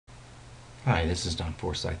Hi, this is Don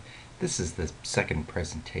Forsyth. This is the second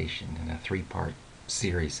presentation in a three-part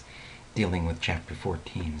series dealing with Chapter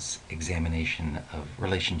 14's examination of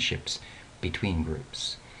relationships between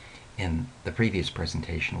groups. In the previous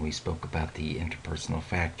presentation, we spoke about the interpersonal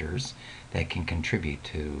factors that can contribute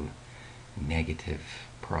to negative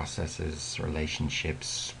processes,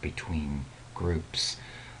 relationships between groups.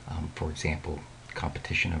 For example,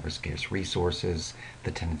 competition over scarce resources,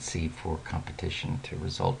 the tendency for competition to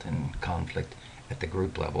result in conflict at the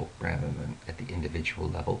group level rather than at the individual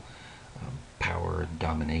level, power and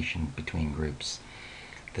domination between groups,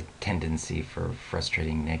 the tendency for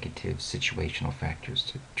frustrating negative situational factors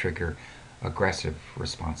to trigger aggressive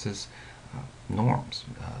responses, norms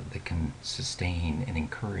that can sustain and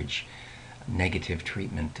encourage negative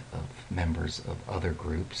treatment of members of other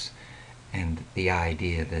groups, and the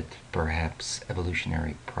idea that perhaps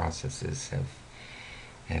evolutionary processes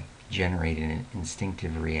have generated an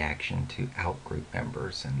instinctive reaction to outgroup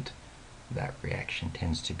members, and that reaction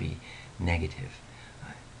tends to be negative.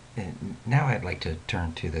 Now I'd like to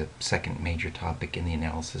turn to the second major topic in the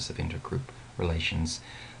analysis of intergroup relations,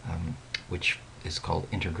 which is called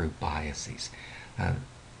intergroup biases. Uh,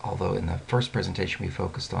 Although in the first presentation we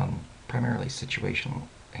focused on primarily situational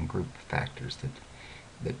and group factors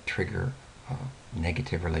that trigger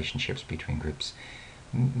negative relationships between groups,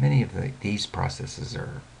 many of these processes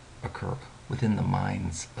occur within the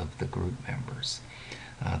minds of the group members.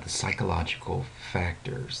 The psychological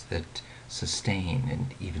factors that sustain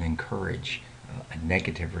and even encourage a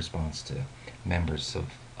negative response to members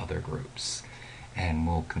of other groups. And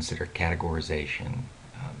we'll consider categorization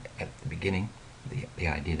at the beginning, the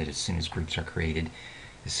idea that as soon as groups are created,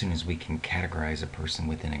 as soon as we can categorize a person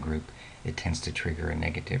within a group, it tends to trigger a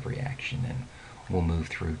negative reaction. And we'll move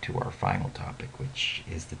through to our final topic, which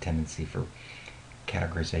is the tendency for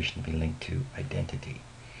categorization to be linked to identity.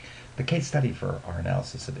 The case study for our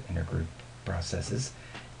analysis of intergroup processes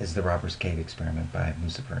is the Robbers Cave experiment by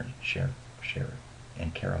Musafer Sheriff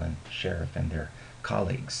and Carolyn Sheriff and their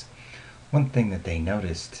colleagues. One thing that they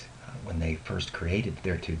noticed when they first created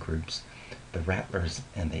their two groups, the rattlers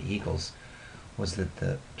and the eagles, was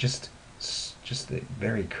that just the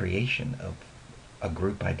very creation of a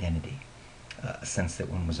group identity, a sense that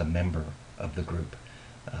one was a member of the group,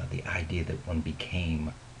 the idea that one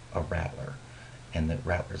became a rattler, and that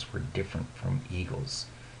rattlers were different from eagles,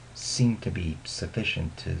 seemed to be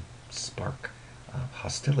sufficient to spark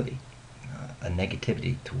hostility, a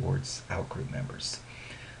negativity towards outgroup members.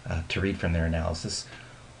 To read from their analysis,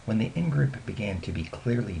 when the in-group began to be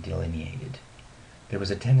clearly delineated, there was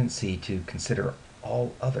a tendency to consider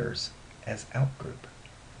all others as outgroup.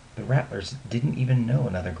 The rattlers didn't even know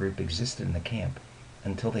another group existed in the camp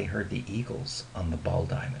until they heard the eagles on the ball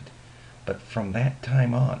diamond. But from that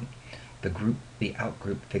time on, the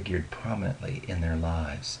outgroup figured prominently in their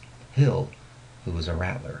lives. Hill, who was a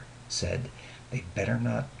rattler, said, "They better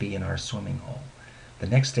not be in our swimming hole." The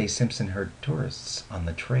next day Simpson heard tourists on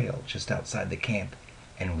the trail just outside the camp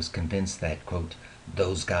and was convinced that, quote,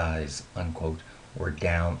 "those guys," unquote, were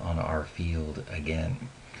down on our field again.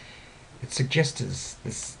 It suggests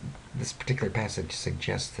this particular passage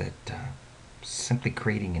suggests that simply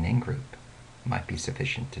creating an in-group might be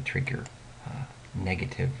sufficient to trigger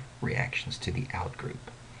negative reactions to the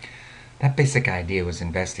out-group. That basic idea was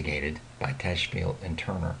investigated by Tashfield and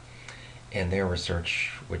Turner in their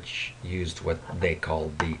research, which used what they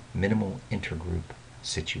called the minimal intergroup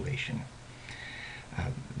situation.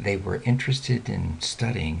 They were interested in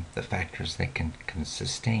studying the factors that can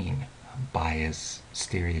sustain bias,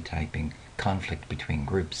 stereotyping, conflict between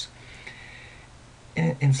groups.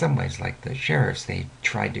 In some ways, like the sheriffs, they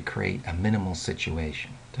tried to create a minimal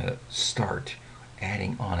situation to start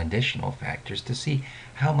adding on additional factors to see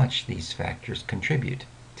how much these factors contribute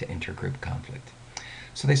to intergroup conflict.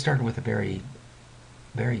 So they started with a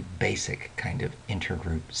very basic kind of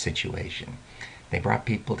intergroup situation. They brought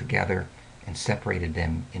people together and separated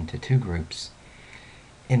them into two groups.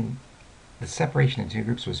 And the separation into two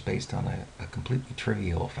groups was based on a completely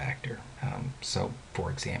trivial factor. So, for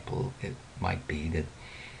example, it might be that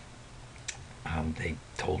they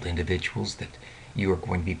told individuals that you are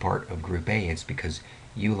going to be part of Group A. It's because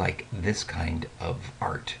you like this kind of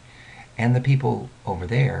art. And the people over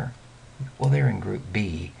there, well, they're in Group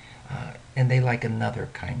B, and they like another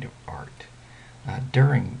kind of art.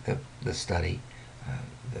 During the study,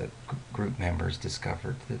 the group members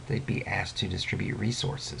discovered that they'd be asked to distribute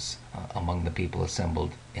resources among the people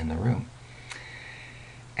assembled in the room.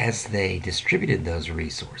 As they distributed those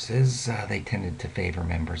resources, they tended to favor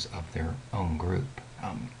members of their own group.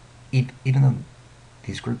 Even though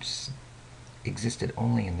these groups existed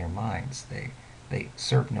only in their minds, They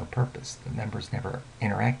served no purpose. The members never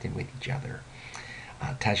interacted with each other.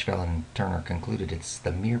 Tashbell and Turner concluded it's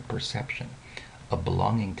the mere perception of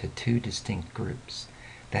belonging to two distinct groups,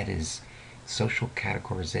 that is, social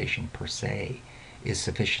categorization per se, is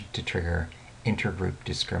sufficient to trigger intergroup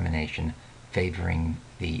discrimination favoring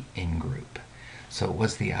the in-group. So it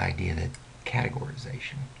was the idea that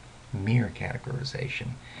categorization, mere categorization,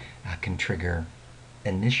 can trigger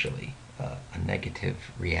initially a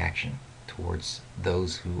negative reaction towards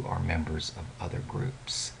those who are members of other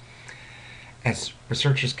groups. As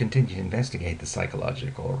researchers continue to investigate the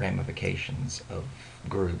psychological ramifications of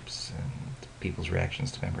groups and people's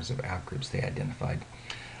reactions to members of outgroups, they identified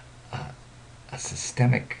a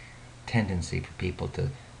systemic tendency for people to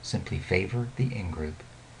simply favor the in-group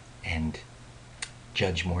and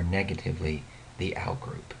judge more negatively the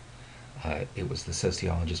outgroup. It was the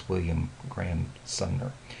sociologist William Graham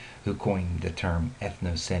Sumner who coined the term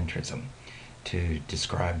ethnocentrism to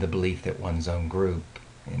describe the belief that one's own group,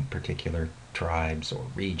 in particular tribes or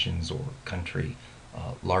regions or country,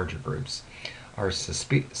 larger groups, are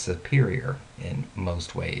superior in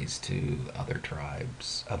most ways to other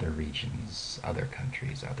tribes, other regions, other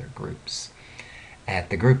countries, other groups.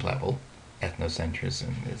 At the group level,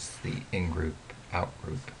 ethnocentrism is the in-group,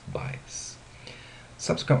 out-group bias.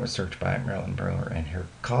 Subsequent research by Marilyn Burler and her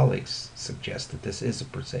colleagues suggests that this is a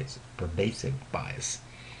pervasive bias,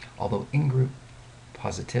 although in-group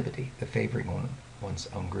positivity, the favoring one's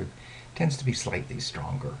own group, tends to be slightly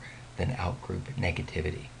stronger than out-group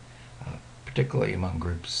negativity, particularly among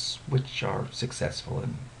groups which are successful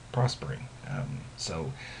and prospering.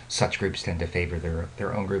 So such groups tend to favor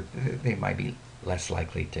their own group. They might be less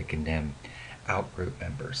likely to condemn out-group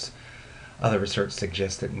members. Other research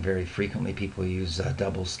suggests that very frequently people use a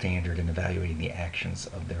double standard in evaluating the actions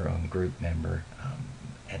of their own group member,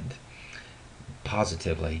 and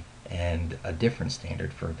positively, and a different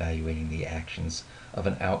standard for evaluating the actions of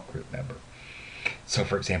an out-group member. So,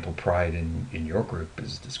 for example, pride in your group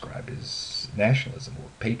is described as nationalism or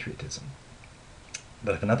patriotism.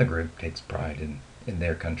 But if another group takes pride in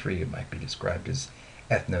their country, it might be described as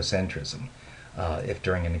ethnocentrism. If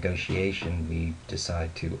during a negotiation we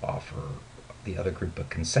decide to offer the other group a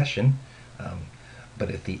concession, but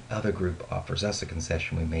if the other group offers us a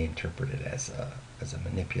concession, we may interpret it as a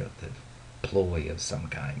manipulative ploy of some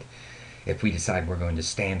kind. If we decide we're going to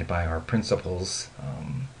stand by our principles,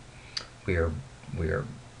 we are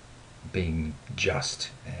being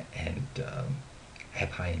just and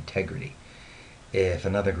have high integrity. If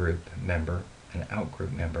another group member, an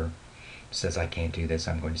out-group member, says, I can't do this,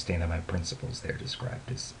 I'm going to stand on my principles, they're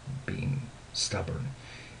described as being stubborn,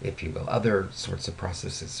 if you will. Other sorts of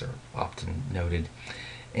processes are often noted,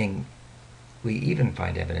 and we even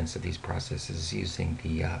find evidence of these processes using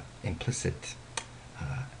the implicit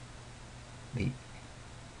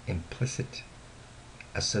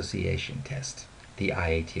association test, the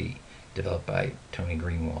IAT, developed by Tony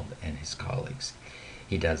Greenwald and his colleagues.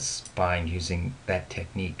 He does find, using that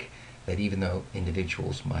technique, that even though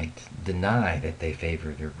individuals might deny that they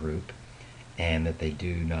favor their group and that they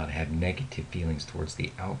do not have negative feelings towards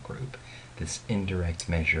the out-group, this indirect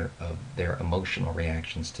measure of their emotional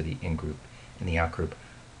reactions to the in-group and the out-group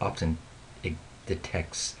often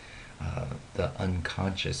detects the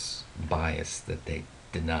unconscious bias that they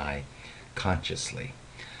deny consciously.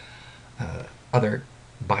 Other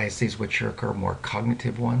biases which occur, more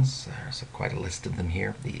cognitive ones, there's quite a list of them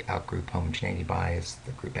here: the out-group homogeneity bias,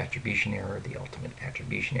 the group attribution error, the ultimate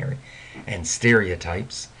attribution error, and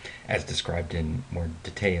stereotypes, as described in more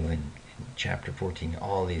detail in chapter 14.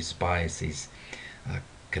 All these biases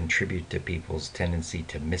contribute to people's tendency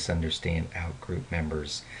to misunderstand out-group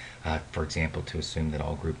members, for example, to assume that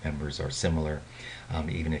all group members are similar.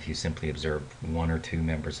 Even if you simply observe one or two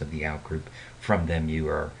members of the out-group, from them you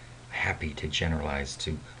are happy to generalize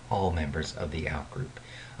to all members of the out-group.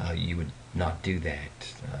 You would not do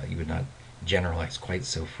that. You would not generalize quite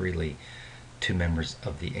so freely to members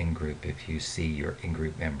of the in-group if you see your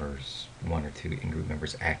in-group members, one or two in-group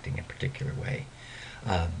members, acting a particular way.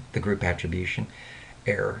 The group attribution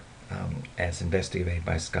error, as investigated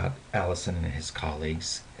by Scott Allison and his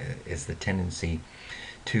colleagues, is the tendency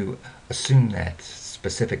to assume that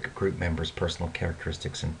specific group members' personal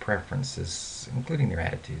characteristics and preferences, including their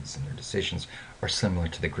attitudes and their decisions, are similar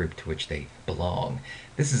to the group to which they belong.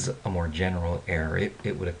 This is a more general error.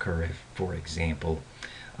 It would occur if, for example,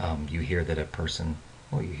 you hear that,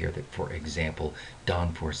 for example,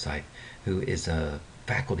 Don Forsyth, who is a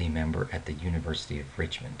faculty member at the University of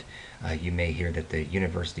Richmond. You may hear that the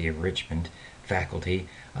University of Richmond faculty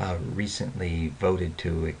recently voted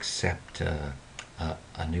to accept a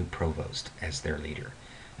new provost as their leader.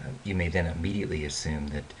 You may then immediately assume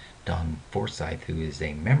that Don Forsyth, who is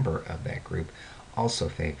a member of that group, also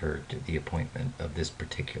favored the appointment of this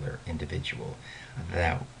particular individual.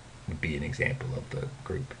 That would be an example of the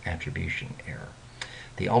group attribution error.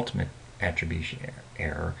 The ultimate attribution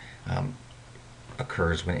error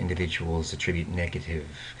occurs when individuals attribute negative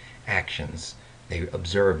actions. They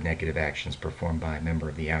observe negative actions performed by a member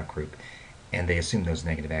of the outgroup, and they assume those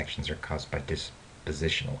negative actions are caused by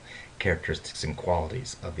dispositional characteristics and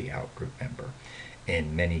qualities of the outgroup member.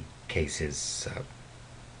 In many cases,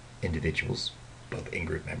 individuals, both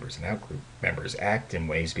in-group members and out-group members, act in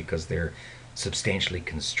ways because they're substantially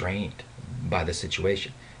constrained by the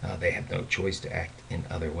situation. They have no choice to act in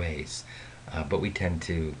other ways. But we tend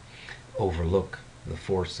to overlook the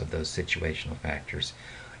force of those situational factors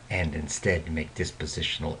and instead make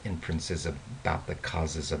dispositional inferences about the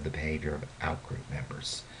causes of the behavior of outgroup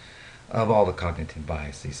members. Of all the cognitive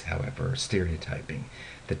biases, however, stereotyping,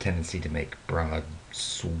 the tendency to make broad,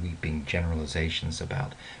 sweeping generalizations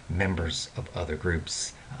about members of other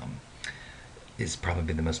groups, is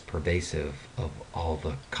probably the most pervasive of all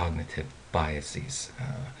the cognitive biases.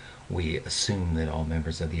 We assume that all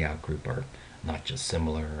members of the outgroup are not just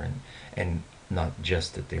similar and not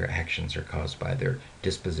just that their actions are caused by their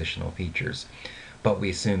dispositional features, but we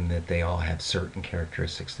assume that they all have certain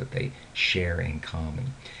characteristics that they share in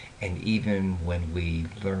common. And even when we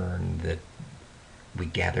learn that we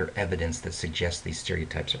gather evidence that suggests these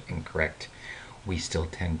stereotypes are incorrect, we still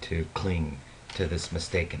tend to cling to this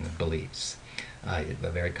mistaken beliefs.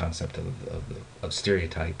 The very concept of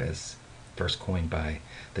stereotype, as first coined by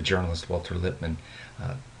the journalist Walter Lippmann,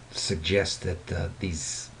 suggests that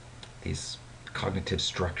these cognitive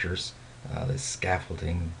structures, this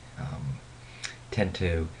scaffolding, tend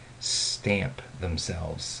to stamp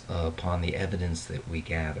themselves upon the evidence that we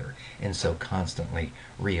gather, and so constantly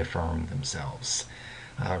reaffirm themselves.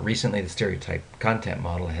 Recently, the stereotype content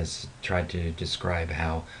model has tried to describe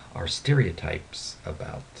how our stereotypes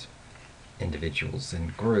about individuals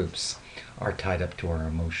and groups are tied up to our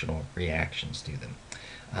emotional reactions to them.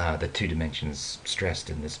 The two dimensions stressed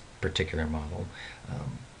in this particular model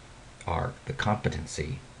are the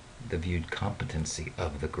competency, the viewed competency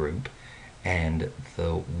of the group, and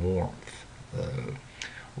the warmth, the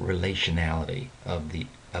relationality of the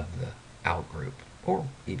outgroup, or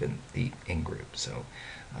even the in-group. So,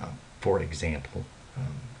 for example,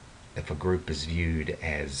 if a group is viewed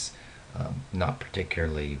as not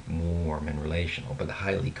particularly warm and relational, but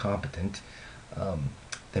highly competent,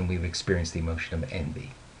 then we would experience the emotion of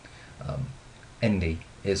envy. Envy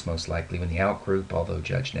is most likely when the outgroup, although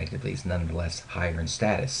judged negatively, is nonetheless higher in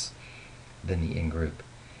status than the in-group,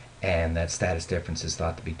 and that status difference is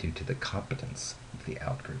thought to be due to the competence of the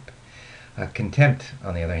outgroup. Contempt,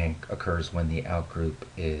 on the other hand, occurs when the outgroup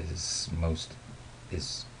is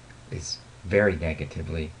very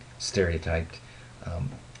negatively stereotyped,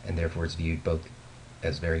 and therefore is viewed both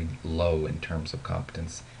as very low in terms of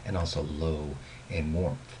competence and also low in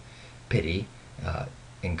warmth. Pity,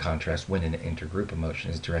 in contrast, when an intergroup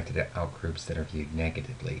emotion is directed at outgroups that are viewed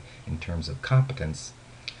negatively in terms of competence,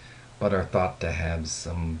 but are thought to have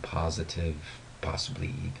some positive, possibly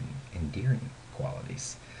even endearing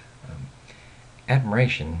qualities.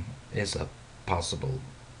 Admiration is a possible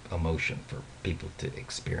emotion for people to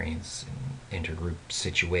experience in intergroup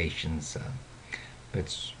situations, but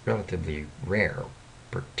it's relatively rare,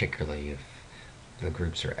 particularly if the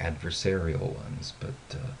groups are adversarial ones.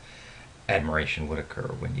 But admiration would occur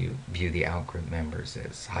when you view the outgroup members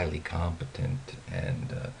as highly competent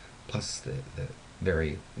and plus the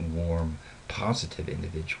very warm, positive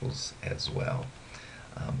individuals as well.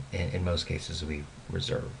 In most cases, we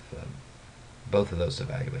reserve both of those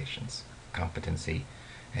evaluations, competency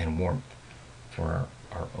and warmth, for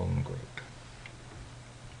our own group.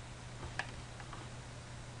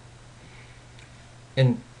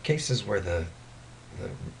 In cases where the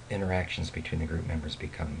interactions between the group members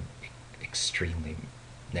become extremely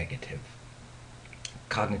negative,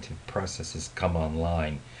 cognitive processes come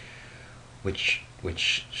online which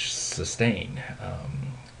sustain,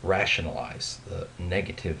 rationalize the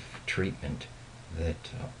negative treatment that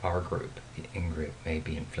our group, the in-group, may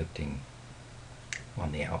be inflicting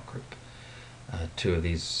on the out-group. Two of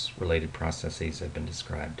these related processes have been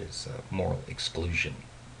described as moral exclusion,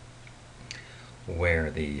 where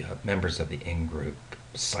the members of the in-group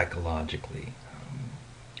psychologically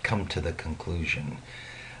come to the conclusion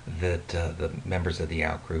that the members of the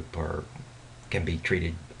out-group can be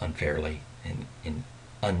treated unfairly in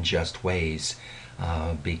unjust ways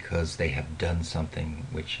because they have done something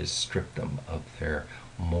which has stripped them of their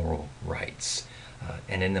moral rights.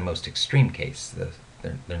 And in the most extreme case,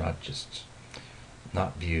 they're not just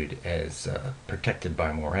not viewed as protected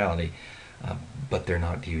by morality, but they're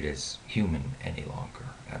not viewed as human any longer.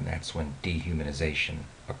 And that's when dehumanization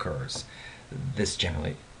occurs. This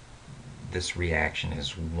generally, this reaction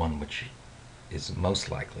is one which is most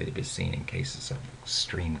likely to be seen in cases of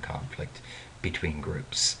extreme conflict between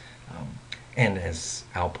groups. And as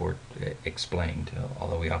Allport explained,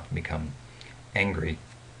 although we often become angry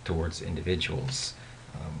towards individuals,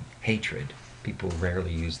 hatred, people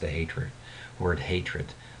rarely use the word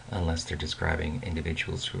hatred unless they're describing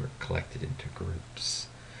individuals who are collected into groups.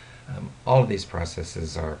 All of these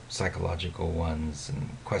processes are psychological ones, and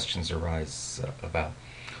questions arise about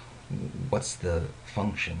what's the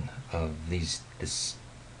function of this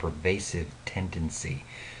pervasive tendency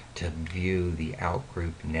to view the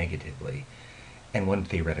outgroup negatively. And one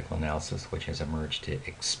theoretical analysis which has emerged to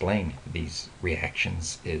explain these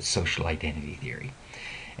reactions is social identity theory.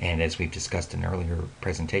 And as we've discussed in earlier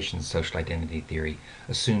presentations, social identity theory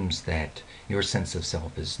assumes that your sense of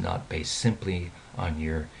self is not based simply on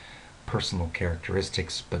your personal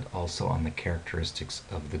characteristics, but also on the characteristics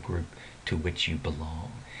of the group to which you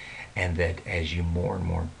belong. And that as you more and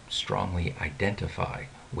more strongly identify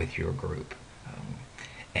with your group,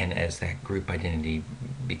 and as that group identity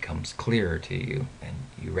becomes clearer to you, and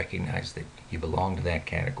you recognize that you belong to that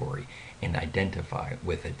category and identify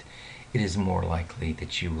with it, it is more likely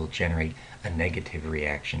that you will generate a negative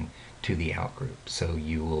reaction to the outgroup. So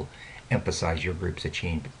you will emphasize your group's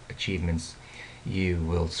achievements. You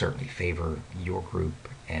will certainly favor your group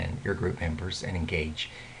and your group members and engage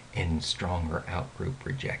in stronger outgroup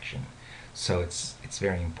rejection. So it's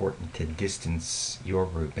very important to distance your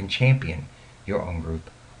group and champion your own group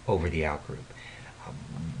over the outgroup.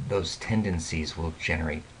 Those tendencies will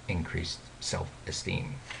generate increased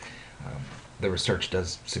self-esteem. The research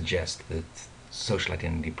does suggest that social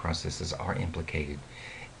identity processes are implicated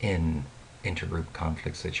in intergroup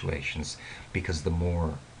conflict situations because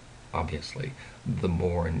obviously, the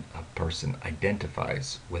more a person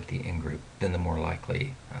identifies with the in-group, then the more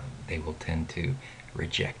likely they will tend to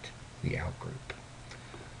reject the outgroup.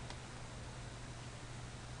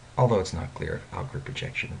 Although it's not clear, outgroup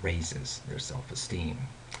rejection raises their self-esteem.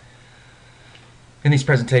 In these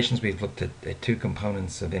presentations, we've looked at two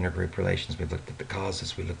components of intergroup relations. We've looked at the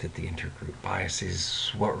causes, we looked at the intergroup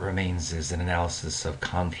biases. What remains is an analysis of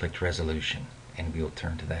conflict resolution, and we'll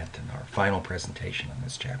turn to that in our final presentation on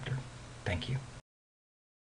this chapter. Thank you.